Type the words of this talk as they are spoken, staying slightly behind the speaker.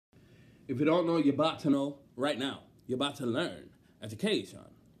If you don't know, you're about to know right now. You're about to learn education.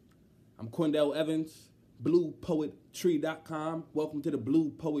 I'm Quindell Evans, BluePoetry.com. Welcome to the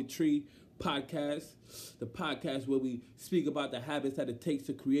Blue Poetry Podcast, the podcast where we speak about the habits that it takes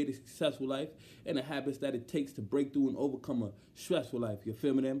to create a successful life and the habits that it takes to break through and overcome a stressful life. You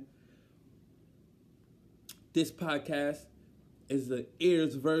feel me, them? This podcast is the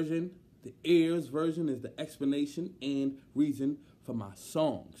ears version. The ears version is the explanation and reason for my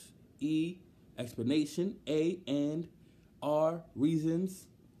songs. E, explanation, A and R, reasons,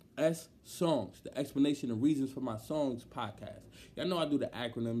 S, songs. The explanation and reasons for my songs podcast. Y'all know I do the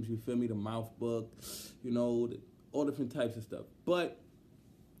acronyms, you feel me, the mouth book, all different types of stuff. But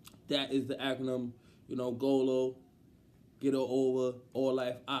that is the acronym, GOLO, get it over, all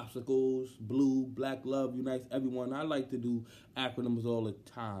life obstacles, blue, black love unites everyone. I like to do acronyms all the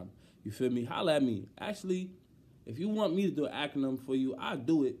time. You feel me? Holla at me. Actually, if you want me to do an acronym for you, I'll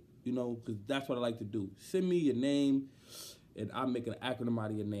do it, because that's what I like to do. Send me your name, and I'll make an acronym out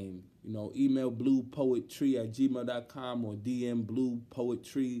of your name. Email bluepoetry@gmail.com or DM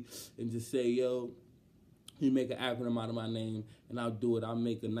bluepoetry and just say, yo, you make an acronym out of my name, and I'll do it. I'll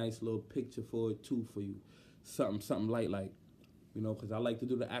make a nice little picture for it, too, for you. Something light, because I like to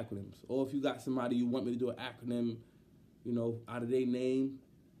do the acronyms. Or if you got somebody you want me to do an acronym, out of their name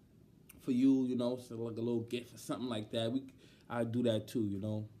for you, so like a little gift or something like that, I do that,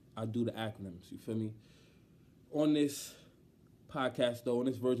 too, I do the acronyms, you feel me? On this podcast, though, in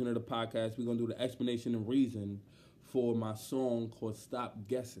this version of the podcast, we're going to do the explanation and reason for my song called Stop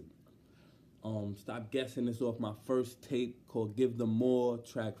Guessing. Stop Guessing is off my first tape called Give Them More,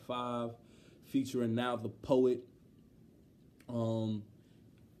 track 5, featuring Now the Poet. But I'm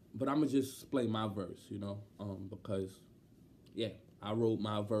going to just explain my verse, because, I wrote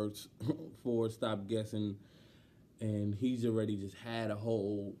my verse for Stop Guessing, and he's already just had a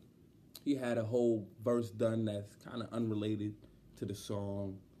whole verse done that's kind of unrelated to the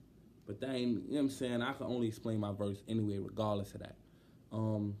song. But that ain't, you know what I'm saying? I can only explain my verse anyway, regardless of that.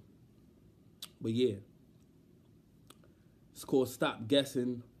 But yeah, it's called Stop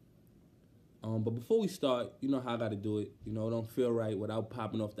Guessing. But before we start, you know how I gotta do it. It don't feel right without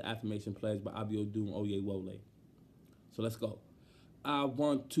popping off the affirmation pledge by Abio Doom Oye Wole. So let's go. I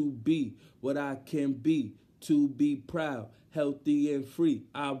want to be what I can be, to be proud, healthy and free.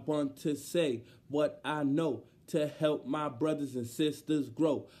 I want to say what I know to help my brothers and sisters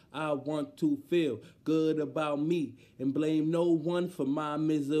grow. I want to feel good about me and blame no one for my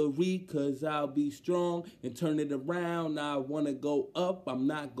misery, 'cause I'll be strong and turn it around. I want to go up, I'm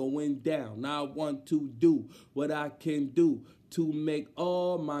not going down. I want to do what I can do to make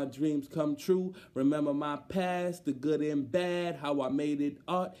all my dreams come true. Remember my past, the good and bad, how I made it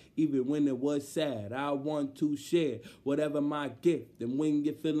art, even when it was sad. I want to share whatever my gift, and when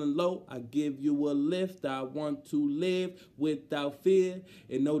you're feeling low, I give you a lift. I want to live without fear,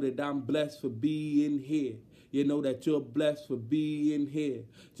 and know that I'm blessed for being here. You know that you're blessed for being here.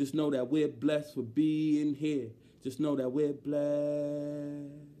 Just know that we're blessed for being here. Just know that we're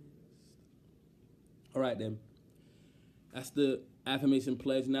blessed. All right, then. That's the affirmation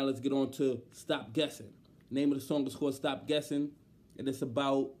pledge. Now let's get on to Stop Guessing. The name of the song is called Stop Guessing. And it's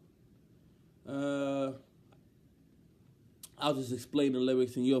about, I'll just explain the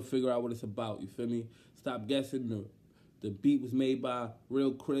lyrics and you'll figure out what it's about. You feel me? Stop Guessing. The beat was made by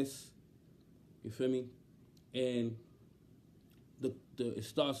Real Chris. You feel me? And it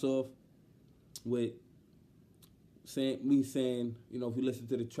starts off with me saying, if you listen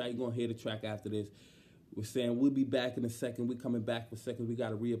to the track, you're going to hear the track after this. We're saying, we'll be back in a second. We're coming back for seconds. We got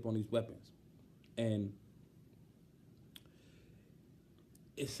to re-up on these weapons. And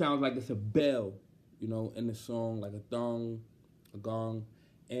it sounds like it's a bell, in the song, like a thong, a gong.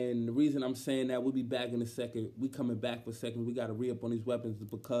 And the reason I'm saying that, we'll be back in a second. We coming back for seconds. We got to re-up on these weapons is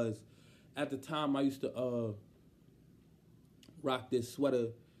because at the time I used to rock this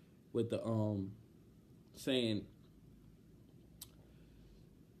sweater with the saying,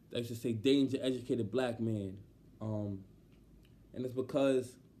 I used to say, danger, educated black man. And it's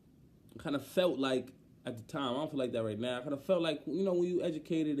because I kind of felt like, at the time, I don't feel like that right now, I kind of felt like, when you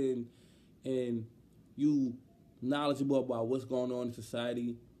educated and you knowledgeable about what's going on in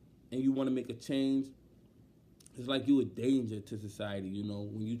society and you want to make a change, it's like you a danger to society,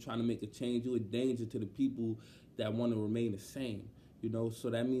 When you trying to make a change, you a danger to the people that want to remain the same, So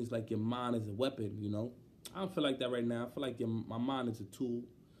that means like your mind is a weapon, I don't feel like that right now. I feel like my mind is a tool,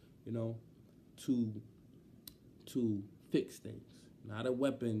 to fix things. Not a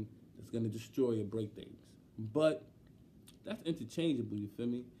weapon that's going to destroy or break things. But that's interchangeable, you feel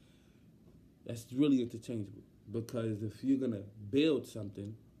me? That's really interchangeable. Because if you're going to build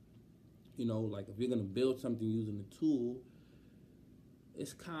something, You know, like if you're gonna build something using a tool,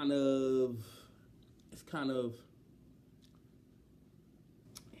 it's kind of it's kind of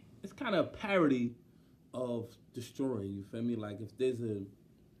it's kind of a parody of destroying. You feel me? Like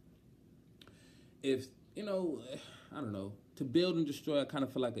if you know, I don't know, to build and destroy, I kind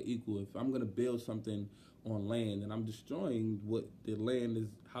of feel like an equal. If I'm gonna build something on land and I'm destroying what the land is,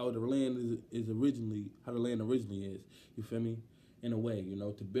 how the land is originally, how the land originally is. You feel me? In a way, you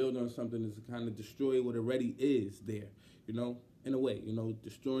know, to build on something is to kind of destroy what already is there. You know, in a way, you know,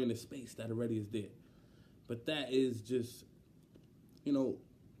 destroying the space that already is there. But that is just, you know,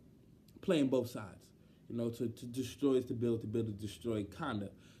 playing both sides. You know, to destroy is to build is destroy, kinda.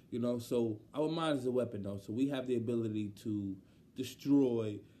 You know, so our mind is a weapon, though. So we have the ability to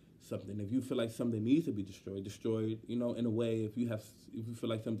destroy something. If you feel like something needs to be destroyed, destroy it. You know, in a way. If you feel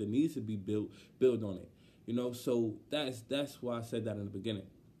like something needs to be built, build on it. You know, so that's why I said that in the beginning.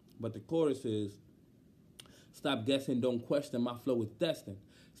 But the chorus is, stop guessing, don't question, my flow is destined.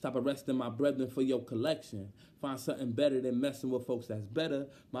 Stop arresting my brethren for your collection. Find something better than messing with folks that's better.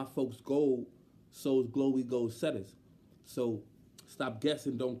 My folks gold, souls glowy gold setters. So stop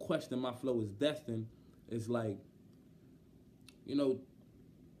guessing, don't question, my flow is destined. It's like, you know,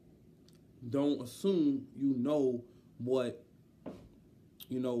 don't assume you know what,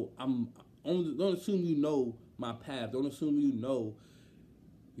 you know, don't assume you know my path. Don't assume you know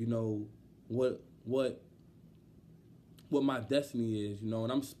what my destiny is, you know.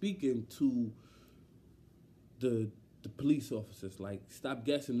 And I'm speaking to the police officers, like, stop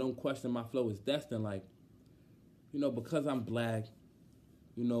guessing, don't question, my flow is destined. Like, you know, because I'm black,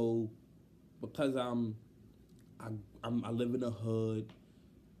 you know, because I live in the hood,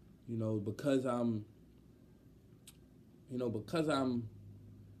 you know, because I'm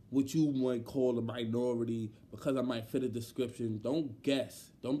what you might call a minority, because I might fit a description. Don't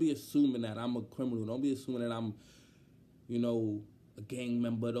guess. Don't be assuming that I'm a criminal. Don't be assuming that I'm, you know, a gang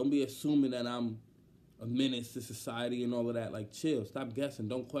member. Don't be assuming that I'm a menace to society and all of that. Like, chill. Stop guessing.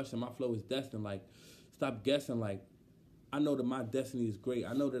 Don't question. My flow is destined. Like, stop guessing. Like, I know that my destiny is great.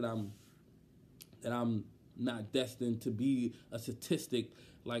 I know that I'm not destined to be a statistic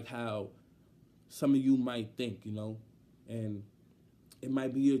like how some of you might think, you know. And it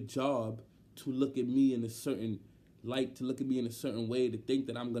might be your job to look at me in a certain light, to look at me in a certain way, to think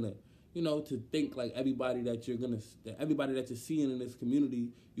that I'm gonna, you know, to think like everybody that everybody that you're seeing in this community,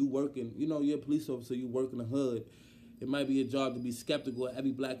 you working, you know, you're a police officer, you work in the hood. It might be your job to be skeptical of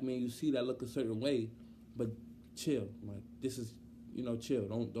every black man you see that look a certain way, but chill. Like, this is, you know, chill.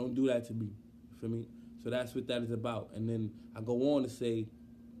 Don't do that to me. You feel me? So that's what that is about. And then I go on to say,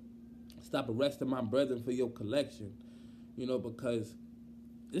 stop arresting my brethren for your collection. You know, because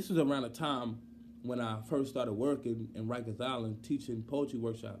this was around the time when I first started working in Rikers Island teaching poetry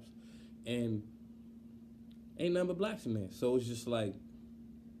workshops. And ain't nothing but blacks in there. So it's just like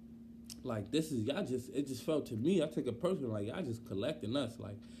this is, it just felt to me, I take it personally, like, y'all just collecting us.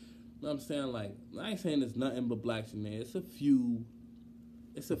 Like, you know what I'm saying? Like, I ain't saying there's nothing but blacks in there. It's a few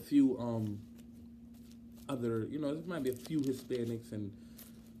other, you know, there might be a few Hispanics and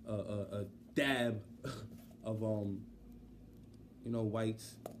a dab of you know,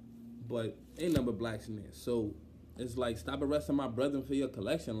 whites, but ain't nothing but blacks in there. So it's like, stop arresting my brethren for your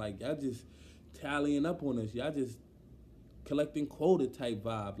collection. Like, y'all just tallying up on us. Y'all just collecting quota type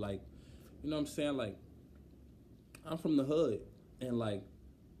vibe. Like, you know what I'm saying? Like, I'm from the hood, and like,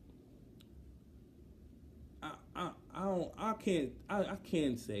 I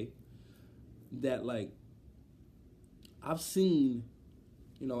can't say that, like, I've seen,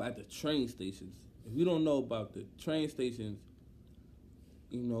 you know, at the train stations. If you don't know about the train stations,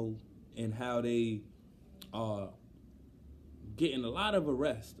 you know, and how they are getting a lot of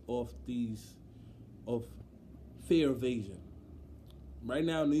arrests of fare evasion. Right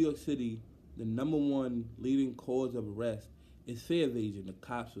now in New York City, the number one leading cause of arrest is fare evasion. The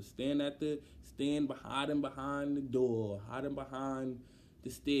cops will hiding behind the door, hiding behind the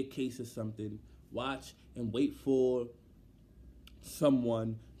staircase or something, watch and wait for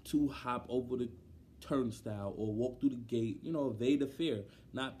someone to hop over the turnstile or walk through the gate, you know, evade the fare,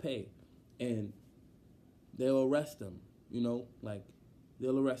 not pay. And they'll arrest them, you know, like,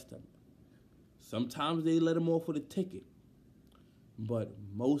 they'll arrest them. Sometimes they let them off with a ticket. But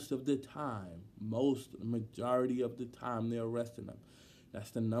most of the time, majority of the time, they're arresting them.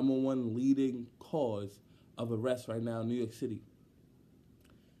 That's the number one leading cause of arrest right now in New York City.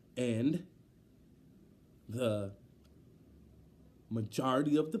 And the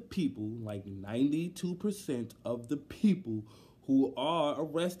majority of the people, like 92% of the people who are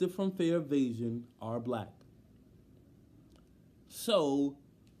arrested from fare evasion, are black. So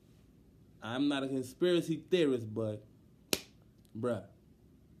I'm not a conspiracy theorist, but bruh,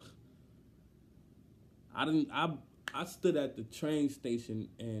 I stood at the train station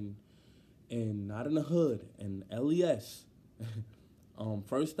and not in the hood and LES,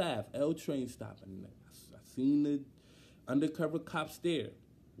 First Ave, L train stop, and I seen the undercover cops there,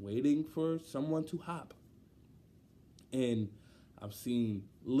 waiting for someone to hop, and I've seen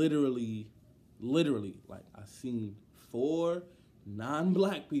literally, like I seen 4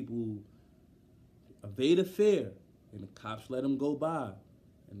 non-black people evade a fare, and the cops let them go by,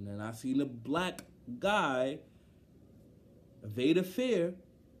 and then I seen a black guy evade a fare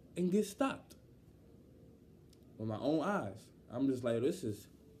and get stopped with my own eyes. I'm just like, this is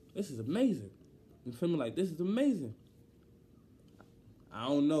amazing. You feel me? Like, this is amazing. I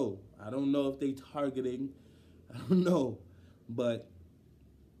don't know. I don't know if they targeting. I don't know. But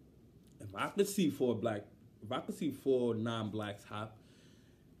if I could see 4 non-blacks hop,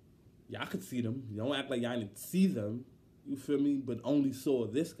 y'all could see them. You don't act like y'all didn't see them. You feel me? But only saw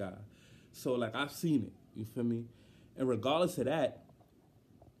this guy. So, like, I've seen it. You feel me? And regardless of that,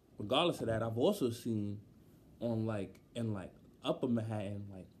 I've also seen in Upper Manhattan,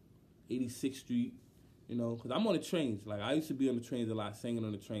 like 86th Street, you know, because I'm on the trains. Like, I used to be on the trains a lot, singing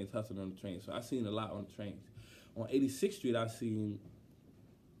on the trains, hustling on the trains. So I seen a lot on the trains. On 86th Street, I seen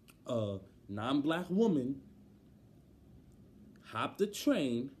a non-black woman hop the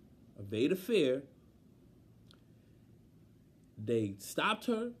train, evade a fare. They stopped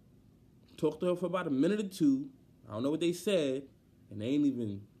her, talked to her for about a minute or two. I don't know what they said, and they ain't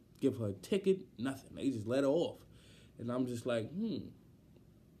even give her a ticket, nothing. They just let her off. And I'm just like,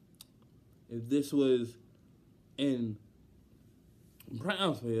 if this was in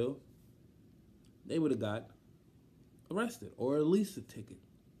Brownsville, they would have got arrested or at least a ticket,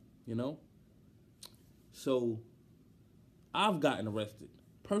 you know? So I've gotten arrested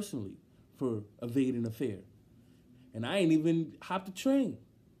personally for evading a fare. And I ain't even hopped the train.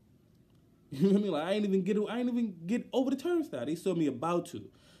 You know what I mean? Like, I ain't even get over the turnstile. They saw me about to.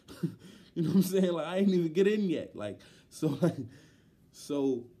 You know what I'm saying? Like, I ain't even get in yet. Like, so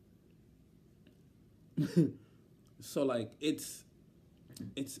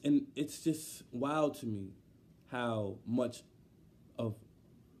it's just wild to me how much of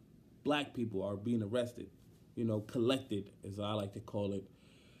black people are being arrested, you know, collected, as I like to call it,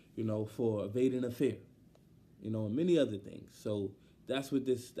 you know, for evading a fare, you know, and many other things. So that's what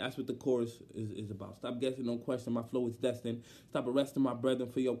the chorus is about. Stop guessing, don't question, my flow is destined. Stop arresting my brethren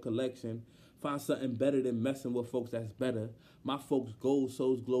for your collection. Find something better than messing with folks that's better. My folks gold,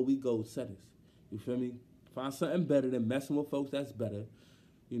 souls glow, we gold setters. You feel me? Find something better than messing with folks that's better.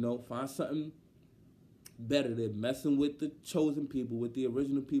 You know, find something better than messing with the chosen people, with the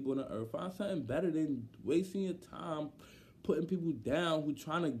original people on the earth. Find something better than wasting your time putting people down who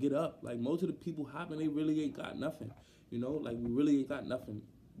trying to get up. Like, most of the people hopping, they really ain't got nothing. You know, like, we really ain't got nothing.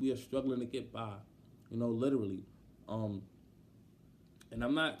 We are struggling to get by, you know, literally. And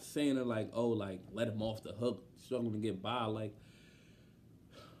I'm not saying it like, oh, like, let them off the hook, struggling to get by. Like,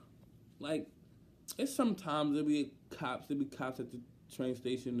 it's sometimes there be cops at the train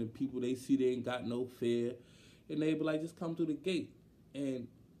station, and people they see they ain't got no fare, and they be like, just come through the gate. And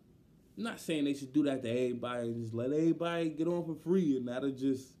I'm not saying they should do that to everybody and just let everybody get on for free, and that'll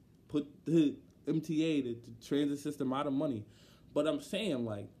just put the MTA, the transit system, out of money. But I'm saying,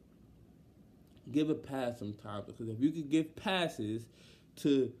 like, give a pass sometimes, because if you could give passes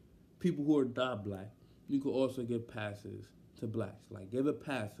to people who are not black, you could also give passes to blacks. Like, give a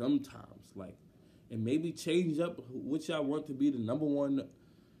pass sometimes, like, and maybe change up what y'all want to be the number one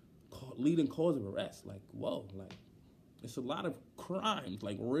leading cause of arrest. Like, whoa, like, it's a lot of crimes,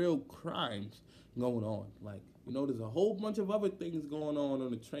 like real crimes going on. Like, you know, there's a whole bunch of other things going on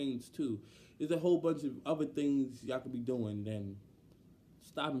the trains too. There's a whole bunch of other things y'all could be doing than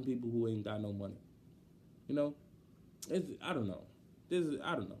stopping people who ain't got no money. You know, I don't know.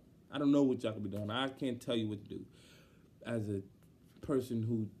 I don't know. I don't know what y'all could be doing. I can't tell you what to do. As a person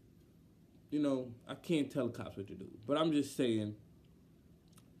who, you know, I can't tell the cops what to do. But I'm just saying,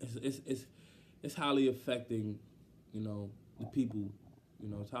 it's highly affecting, you know, the people. You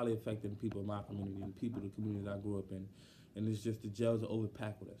know, it's highly affecting the people in my community, the communities I grew up in. And it's just the jails are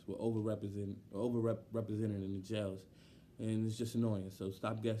overpacked with us. We're overrepresented in the jails. And it's just annoying. So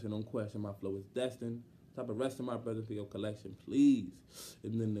stop guessing, don't question. My flow is destined. Stop arresting my brother for your collection, please.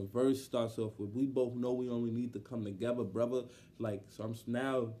 And then the verse starts off with, we both know we only need to come together, brother. Like, so I'm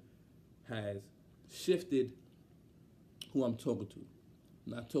now has shifted who I'm talking to.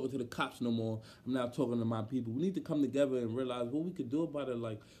 I'm not talking to the cops no more. I'm now talking to my people. We need to come together and realize what we could do about it.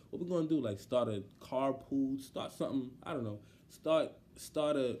 Like, what we're going to do, like, start a carpool, start something, I don't know. Start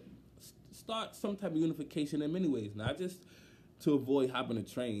start some type of unification in many ways, not just to avoid hopping the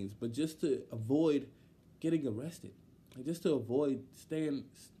trains, but just to avoid getting arrested, and just to avoid staying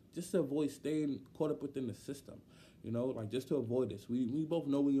caught up within the system. Just to avoid this. We both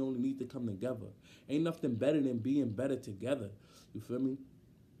know we only need to come together. Ain't nothing better than being better together. You feel me?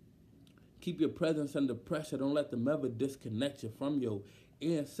 Keep your presence under pressure. Don't let them ever disconnect you from your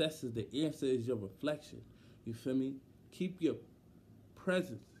ancestors. The answer is your reflection. You feel me? Keep your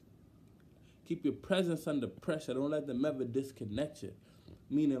presence under pressure. Don't let them ever disconnect you.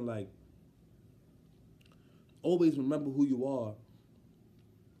 Meaning, like, always remember who you are,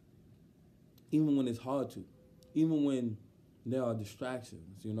 even when it's hard to. Even when there are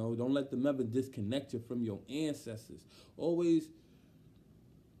distractions, don't let them ever disconnect you from your ancestors. Always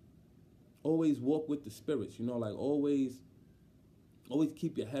walk with the spirits, always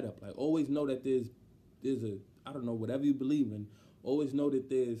keep your head up. Like, always know that there's whatever you believe in, always know that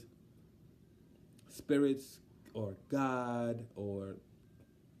there's spirits or God or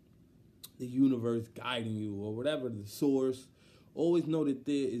the universe guiding you or whatever, the source. Always know that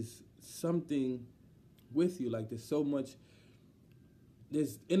there is something with you. Like,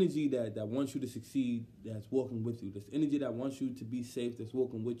 there's energy that wants you to succeed, that's walking with you. There's energy that wants you to be safe, that's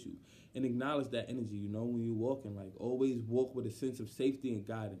walking with you. And acknowledge that energy, when you're walking. Like, always walk with a sense of safety and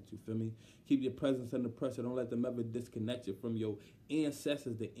guidance, you feel me? Keep your presence under pressure. Don't let them ever disconnect you from your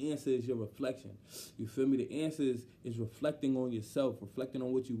ancestors. The answer is your reflection, you feel me? The answer is reflecting on yourself, reflecting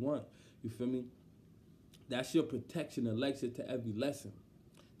on what you want, you feel me? That's your protection, a lecture to every lesson.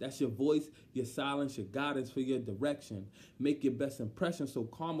 That's your voice, your silence, your guidance for your direction. Make your best impression so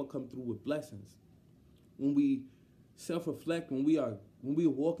karma come through with blessings. When we self-reflect, when we are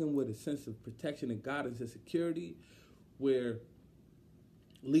walking with a sense of protection and guidance and security, we're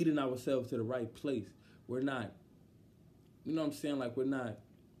leading ourselves to the right place. We're not, like, we're not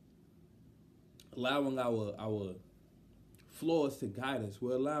allowing our flaws to guide us.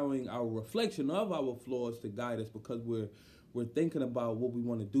 We're allowing our reflection of our flaws to guide us because we're thinking about what we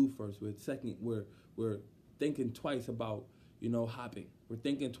want to do first. We're thinking twice about, hopping. We're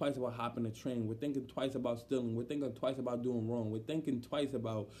thinking twice about hopping a train. We're thinking twice about stealing. We're thinking twice about doing wrong. We're thinking twice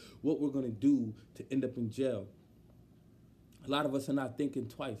about what we're going to do to end up in jail. A lot of us are not thinking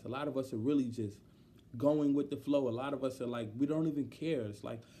twice. A lot of us are really just going with the flow. A lot of us are like, we don't even care. It's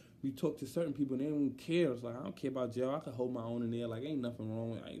like, we talk to certain people and they don't even care. It's like, I don't care about jail. I can hold my own in there. Like, ain't nothing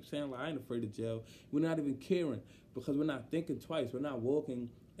wrong. I ain't saying, like, I ain't afraid of jail. We're not even caring because we're not thinking twice. We're not walking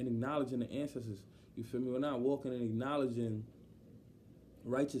and acknowledging the ancestors. You feel me? We're not walking and acknowledging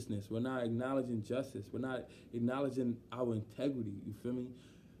righteousness. We're not acknowledging justice. We're not acknowledging our integrity. You feel me?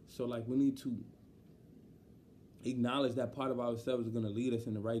 So, like, we need to acknowledge that part of ourselves is going to lead us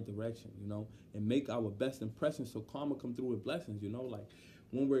in the right direction, and make our best impression so karma come through with blessings, like,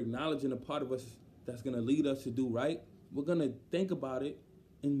 when we're acknowledging a part of us that's going to lead us to do right, we're going to think about it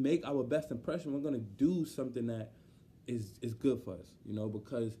and make our best impression. We're going to do something that is good for us,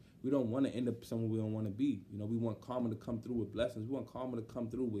 because we don't want to end up somewhere we don't want to be. We want karma to come through with blessings. We want karma to come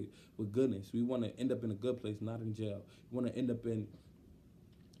through with goodness. We want to end up in a good place, not in jail. We want to end up in,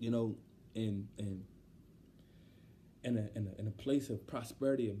 in a place of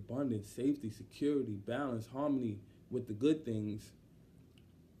prosperity, abundance, safety, security, balance, harmony with the good things.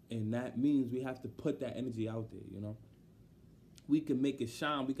 And that means we have to put that energy out there, We can make it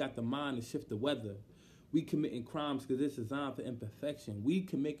shine. We got the mind to shift the weather. We committing crimes because it's designed for imperfection. We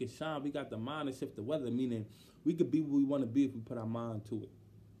can make it shine. We got the mind to shift the weather, meaning we could be what we want to be if we put our mind to it.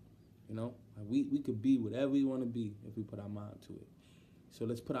 Like, we could be whatever we want to be if we put our mind to it. So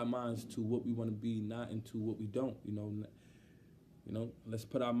let's put our minds to what we want to be, not into what we don't, Let's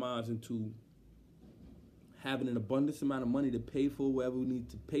put our minds into having an abundance amount of money to pay for whatever we need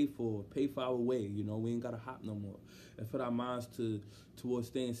to pay for our way, we ain't got to hop no more. Let's put our minds towards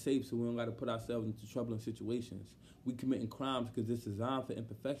staying safe so we don't got to put ourselves into troubling situations. We committing crimes because it's designed for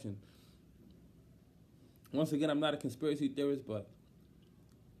imperfection. Once again, I'm not a conspiracy theorist, but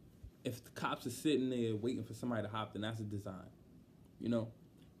if the cops are sitting there waiting for somebody to hop, then that's a design.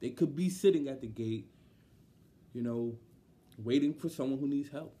 They could be sitting at the gate, waiting for someone who needs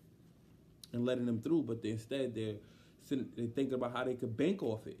help and letting them through, but instead they're thinking about how they could bank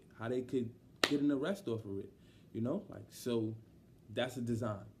off it, how they could get an arrest off of it, so that's a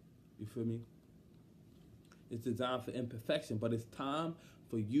design, you feel me? It's designed for imperfection, but it's time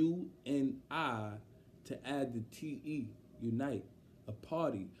for you and I to add the TE, unite, a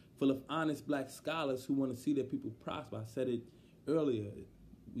party full of honest black scholars who want to see their people prosper. I said it earlier,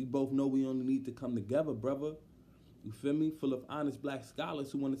 we both know we only need to come together, brother. You feel me? Full of honest black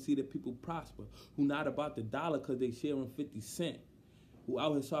scholars who want to see that people prosper, who not about the dollar because they sharing 50 cents, who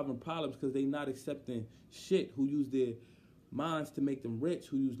out here solving problems because they not accepting shit, who use their minds to make them rich,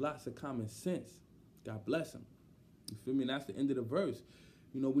 who use lots of common sense. God bless them. You feel me? And that's the end of the verse.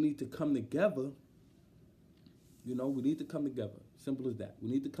 You know, we need to come together. You know, we need to come together. Simple as that. We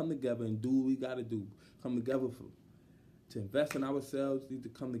need to come together and do what we got to do. Come together to invest in ourselves. We need to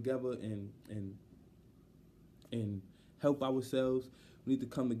come together and help ourselves. We need to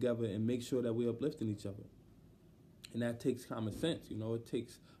come together and make sure that we're uplifting each other. And that takes common sense, you know. It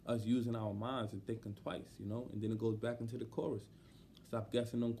takes us using our minds and thinking twice, you know. And then it goes back into the chorus. Stop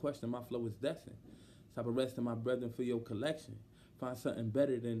guessing, don't question. My flow is destined. Stop arresting my brethren for your collection. Find something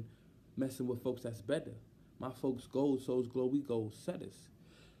better than messing with folks that's better. My folks gold, souls glow, we gold setters.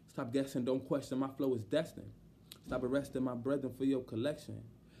 Stop guessing, don't question. My flow is destined. Stop arresting my brethren for your collection.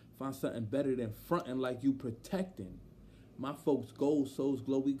 Find something better than fronting like you protecting. My folks gold, souls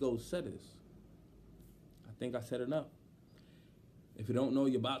glow, we gold setters. I think I said enough. If you don't know,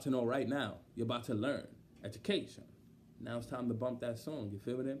 you're about to know right now. You're about to learn. Education. Now it's time to bump that song. You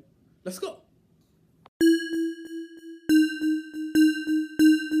feel me? Let's go.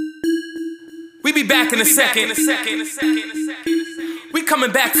 We be back in a second. We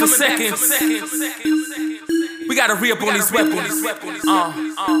coming back for seconds. We gotta re-up on these weapons.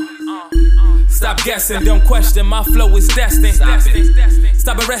 Stop guessing, don't question, my flow is destined.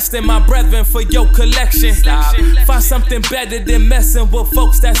 Stop arresting my brethren for your collection. Find something better than messing with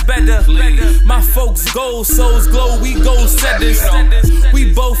folks that's better. My folks gold, souls glow, we gold setters.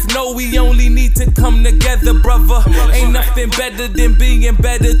 We both know we only need to come together, brother. Ain't nothing better than being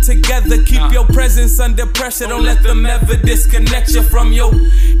better together. Keep your presence under pressure, don't let them ever disconnect you from your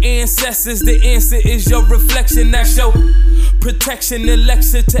ancestors. The answer is your reflection, that's your protection. The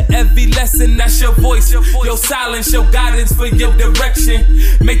lecture to every lesson, that's your voice. Your silence, your guidance for your direction.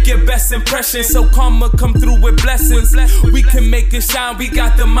 Make your best impression so karma come through with blessings. We can make it shine, we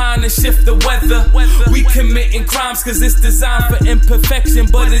got the mind to shift the weather. We committing crimes cause it's designed for imperfection.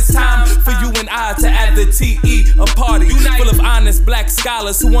 But it's time for you and I to add the TE, a party full of honest black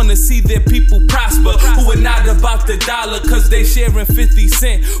scholars who wanna see their people prosper. Who are not about the dollar cause they sharing 50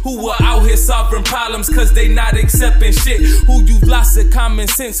 cents. Who are out here solving problems cause they not accepting shit. Who use lots of common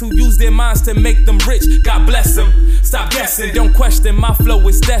sense, who use their minds to make them rich. God bless them. Stop guessing, don't question, my flow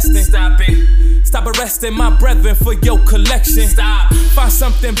is destined. Stop it. Stop arresting my brethren for your collection. Stop. Find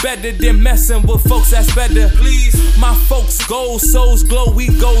something better than messing with folks that's better. Please. My folks gold, souls glow, we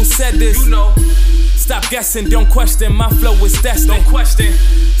gold setters. You know. Stop guessing, don't question, my flow is destined. Don't question.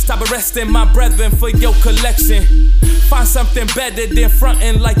 Stop arresting my brethren for your collection. Find something better than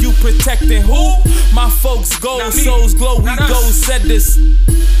fronting like you protecting. Who? My folks gold, souls glow, we gold setters.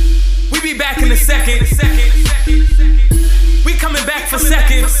 We be back in a second. We coming back for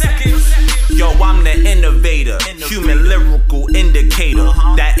seconds. Yo, I'm the innovator, human lyrical indicator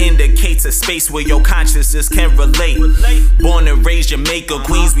that indicates a space where your consciousness can relate. Born and raised Jamaica,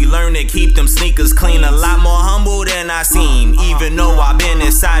 Queens, we learn to keep them sneakers clean. A lot more humble than I seem. Even though I've been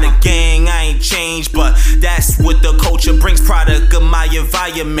inside a gang, I ain't changed, but that's what the culture brings, product of my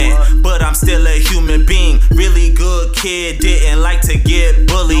environment. But I'm still a human being, really good kid, didn't like to get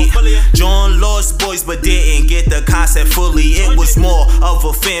bullied. John lost boys but didn't get the concept fully. It was more of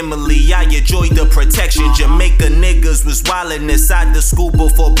a family, I enjoyed the protection. Jamaica niggas was wildin' inside the school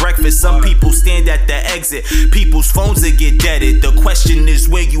before breakfast. Some people stand at the exit, people's phones will get deaded. The question is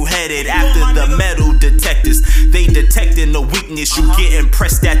where you headed after the metal detectors. They detecting the weakness, you getting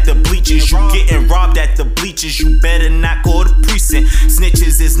pressed at the bleachers. You getting robbed at the bleachers, you better not call the precinct.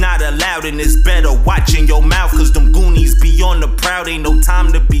 Snitches is not allowed and it's better watching your mouth cause them goonies be on the proud. Ain't no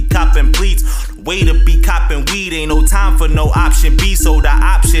time to be copping pleats. Way to be copping weed, ain't no time for no option B. So the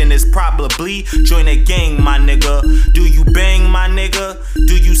option is probably join a gang, my nigga. Do you bang, my nigga?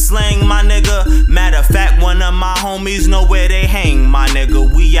 Do you slang, my nigga? Matter of fact, one of my homies know where they hang, my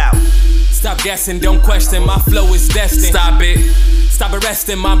nigga. We out. Stop guessing, don't question, my flow is destined. Stop it. Stop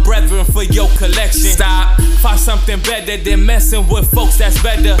arresting my brethren for your collection. Stop. Find something better than messing with folks that's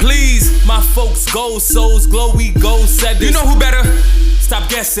better. Please. My folks gold, souls glow, we gold setters. You know who better? Stop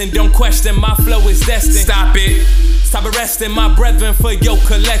guessing, don't question, my flow is destined. Stop it. Stop arresting my brethren for your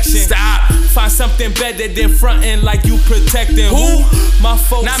collection. Stop. Find something better than fronting like you protecting. Who? My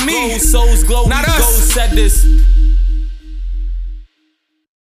folks gold, souls glow, we gold setters.